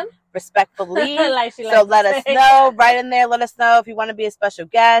DM respectfully. So let us know. Right in there. Let us know if you want to be a special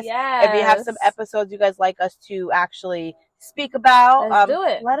guest. Yes. If you have some episodes you guys like us to actually speak about. Let's do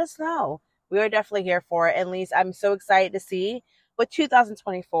it. Let us know. We are definitely here for it. At least I'm so excited to see what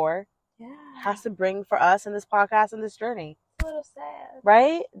 2024 has to bring for us in this podcast and this journey. A little sad.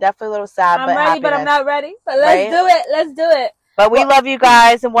 Right? Definitely a little sad. I'm ready, but I'm not ready. But let's do it. Let's do it. But we love you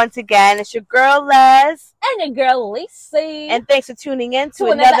guys. And once again, it's your girl, Les. And your girl, Lacey. And thanks for tuning in to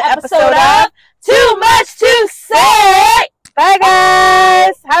another episode of Too Much to Say. Bye,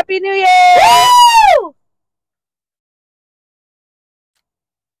 guys. Happy New Year.